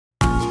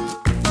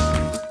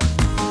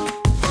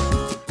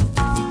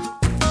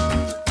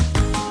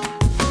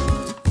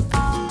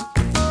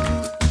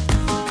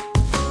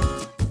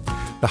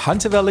The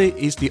Hunter Valley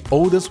is the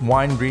oldest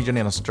wine region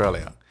in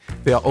Australia.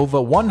 There are over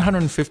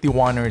 150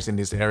 wineries in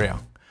this area.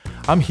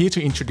 I'm here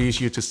to introduce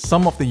you to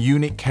some of the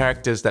unique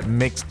characters that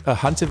makes a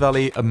Hunter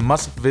Valley a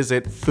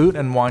must-visit food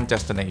and wine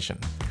destination.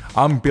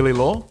 I'm Billy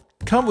Law.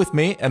 Come with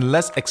me and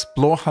let's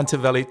explore Hunter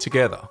Valley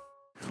together.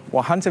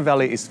 Well, Hunter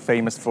Valley is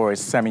famous for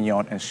its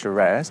Semillon and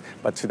Shiraz,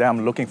 but today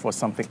I'm looking for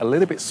something a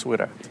little bit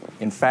sweeter.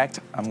 In fact,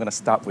 I'm going to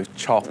start with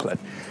chocolate.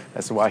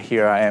 That's why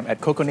here I am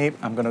at Nibs.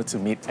 I'm going to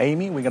meet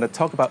Amy. We're going to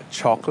talk about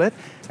chocolate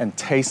and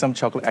taste some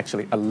chocolate,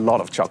 actually a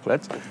lot of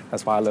chocolate.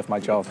 That's why I love my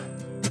job.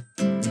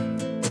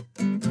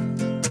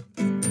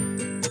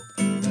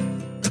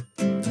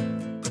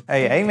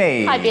 Hey,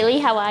 Amy. Hi, Billy.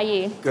 How are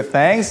you? Good,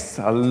 thanks.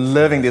 I'm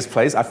loving this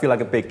place. I feel like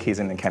a big kid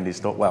in the candy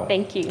store. Well,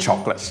 thank you.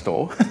 Chocolate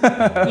store.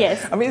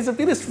 Yes. I mean, it's a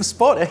beautiful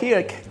spot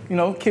here. You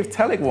know,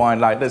 Kivtalik wine.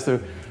 Like, there's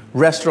a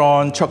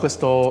restaurant, chocolate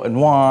store,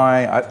 and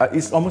wine.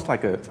 It's almost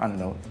like a, I don't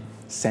know,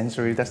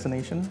 sensory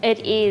destination.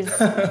 It is.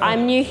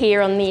 I'm new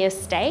here on the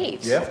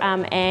estate, yep.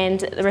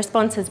 And the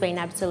response has been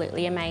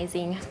absolutely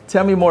amazing.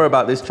 Tell me more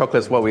about these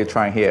chocolates, what we're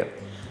trying here.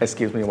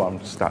 Excuse me while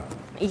I'm start.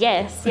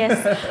 Yes.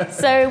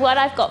 So what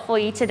I've got for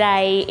you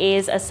today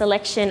is a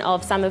selection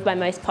of some of my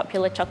most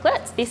popular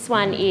chocolates. This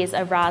one is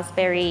a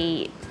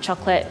raspberry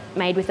chocolate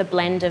made with a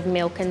blend of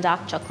milk and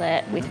dark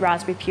chocolate with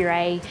raspberry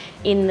puree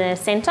in the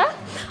centre.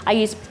 I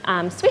use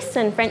Swiss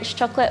and French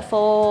chocolate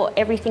for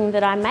everything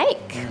that I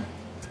make.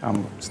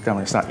 I'm just going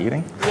to start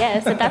eating.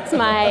 Yeah, so that's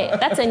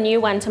a new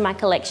one to my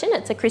collection.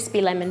 It's a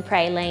crispy lemon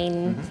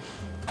praline.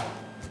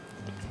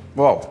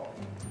 Wow.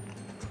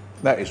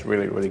 That is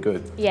really, really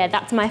good. Yeah,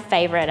 that's my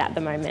favourite at the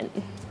moment.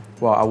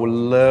 Well, I would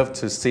love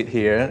to sit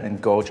here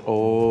and gorge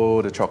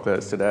all the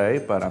chocolates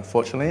today, but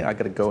unfortunately, I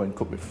got to go and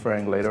cook with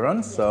Frank later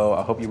on, so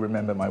I hope you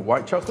remember my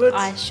white chocolates.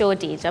 I sure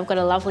did. I've got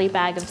a lovely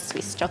bag of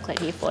Swiss chocolate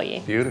here for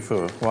you.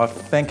 Beautiful. Well,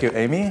 thank you,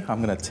 Amy.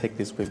 I'm going to take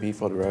this with me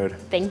for the road.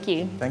 Thank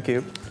you. Thank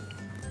you.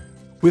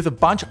 With a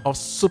bunch of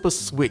super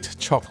sweet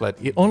chocolate,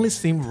 it only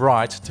seemed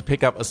right to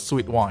pick up a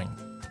sweet wine.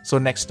 So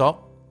next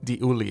stop, the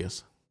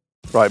Iullis.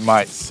 Right,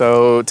 mate.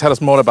 So tell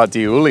us more about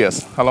the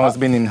Iullis. How long has it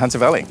been in Hunter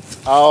Valley?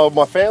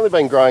 My family have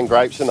been growing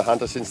grapes in the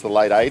Hunter since the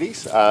late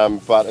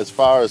 80s. But as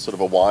far as sort of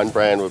a wine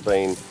brand, we've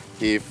been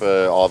here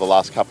for the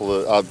last couple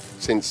of,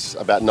 since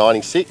about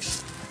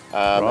 96.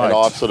 Right. And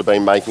I've sort of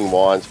been making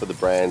wines for the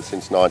brand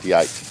since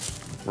 98.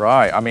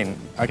 Right, I mean,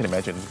 I can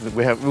imagine.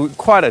 We have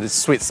quite a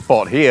sweet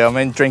spot here. I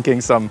mean,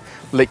 drinking some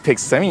Lake Pick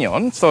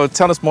Semillon. So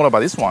tell us more about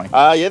this wine.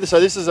 Yeah, so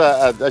this is,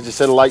 as you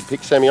said, a Lake Pick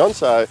Semillon.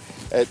 So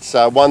it's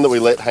one that we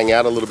let hang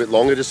out a little bit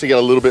longer just to get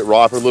a little bit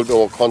riper, a little bit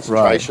more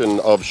concentration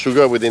of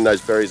sugar within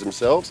those berries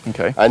themselves.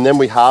 Okay. And then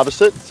we harvest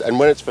it, and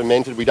when it's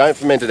fermented, we don't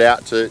ferment it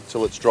out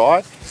till it's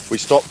dry. We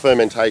stop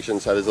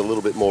fermentation so there's a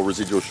little bit more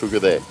residual sugar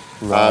there.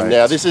 Right.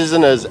 Now, this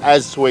isn't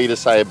as sweet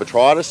as, say, a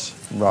Botrytis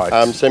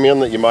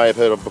Semillon that you may have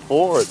heard of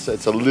before. It's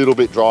a little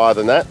bit drier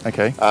than that.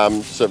 Okay.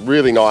 So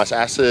really nice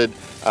acid,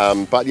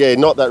 but yeah,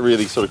 not that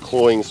really sort of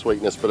cloying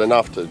sweetness, but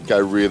enough to go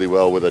really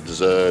well with a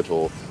dessert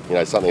or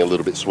something a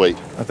little bit sweet.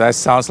 That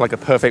sounds like a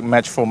perfect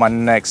match for my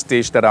next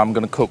dish that I'm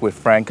going to cook with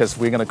Frank, because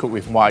we're going to cook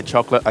with white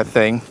chocolate. I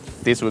think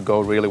this would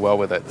go really well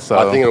with it. So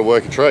I think it'll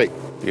work a treat.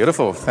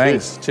 Beautiful.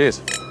 Thanks.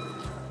 Cheers.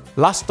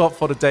 Last stop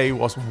for the day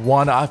was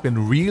one I've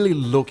been really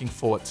looking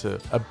forward to.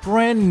 A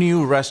brand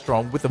new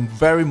restaurant with a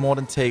very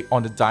modern take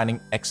on the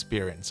dining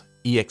experience,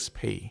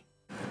 EXP.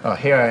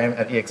 Here I am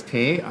at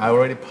EXP. I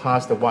already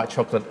passed the white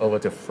chocolate over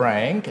to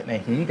Frank, and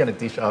he's going to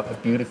dish up a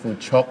beautiful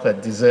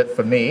chocolate dessert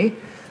for me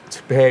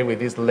to pair with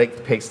this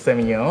Lake Pick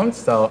Semillon,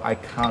 so I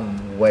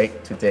can't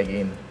wait to dig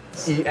in.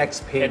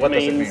 EXP, what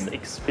does it mean? It means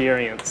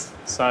experience.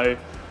 So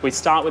we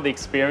start with the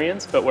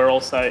experience, but we're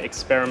also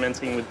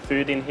experimenting with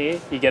food in here.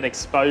 You get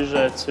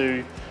exposure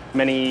to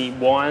many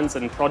wines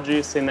and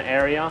produce in the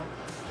area,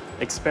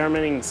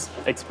 experimenting,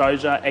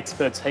 exposure,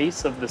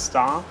 expertise of the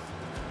staff.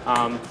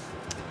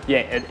 Yeah,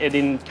 it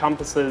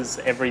encompasses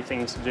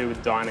everything to do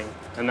with dining,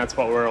 and that's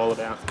what we're all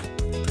about.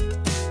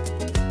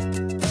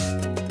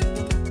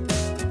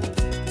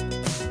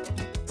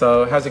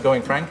 So how's it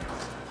going, Frank?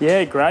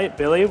 Yeah, great,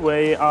 Billy.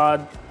 We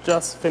are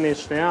just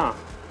finished now.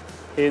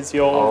 Here's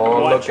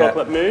your white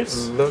chocolate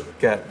mousse.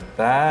 Look at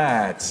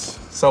that.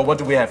 So what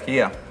do we have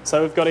here?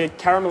 So we've got a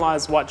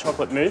caramelised white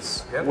chocolate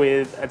mousse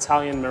with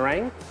Italian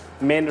meringue,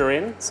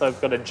 mandarin. So we've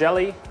got a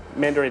jelly,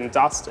 mandarin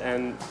dust,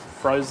 and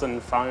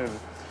frozen foam.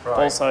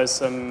 Right. Also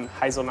some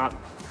hazelnut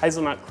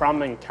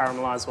crumb and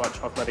caramelised white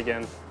chocolate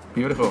again.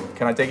 Beautiful.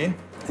 Can I dig in?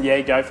 Yeah,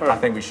 go for it. I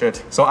think we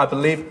should. So I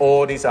believe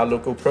all these are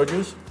local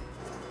produce?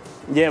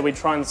 Yeah, we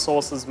try and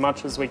source as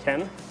much as we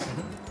can.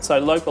 So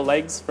local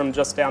eggs from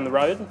just down the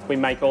road. We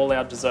make all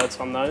our desserts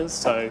on those,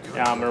 so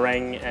our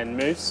meringue and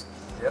mousse.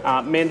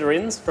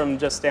 Mandarins from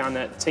just down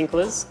at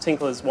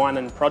Tinkler's Wine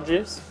and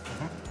Produce.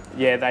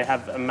 Yeah, they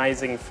have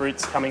amazing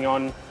fruits coming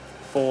on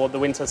for the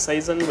winter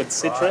season with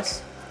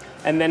citrus.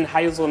 And then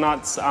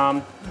hazelnuts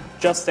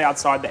just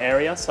outside the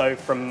area, so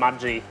from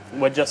Mudgee.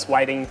 We're just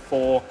waiting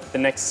for the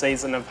next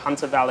season of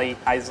Hunter Valley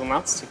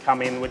hazelnuts to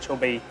come in, which will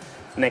be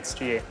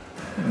next year.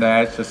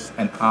 That's just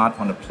an art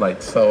on a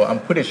plate. So I'm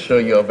pretty sure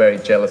you're very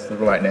jealous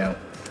right now.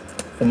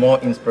 For more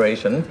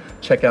inspiration,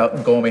 check out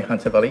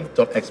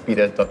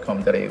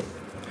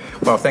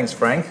gourmethuntervalley.expedia.com.au. Well, thanks,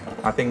 Frank.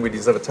 I think we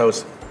deserve a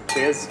toast.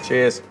 Cheers.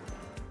 Cheers.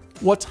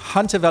 What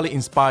Hunter Valley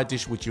inspired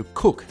dish would you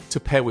cook to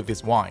pair with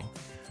this wine?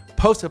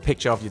 Post a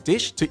picture of your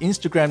dish to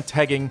Instagram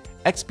tagging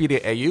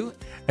Expedia.au,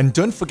 and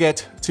don't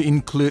forget to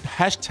include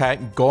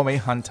hashtag Gourmet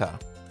Hunter.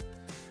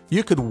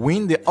 You could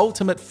win the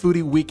ultimate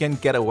foodie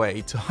weekend getaway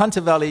to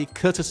Hunter Valley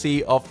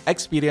courtesy of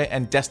Expedia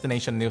and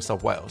Destination New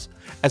South Wales.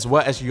 As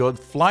well as your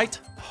flight,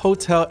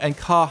 hotel and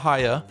car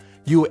hire,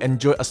 you will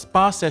enjoy a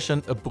spa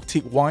session, a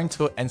boutique wine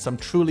tour and some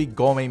truly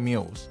gourmet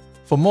meals.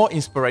 For more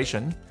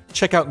inspiration,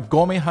 check out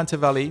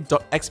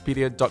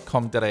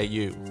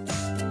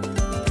gourmethuntervalley.expedia.com.au.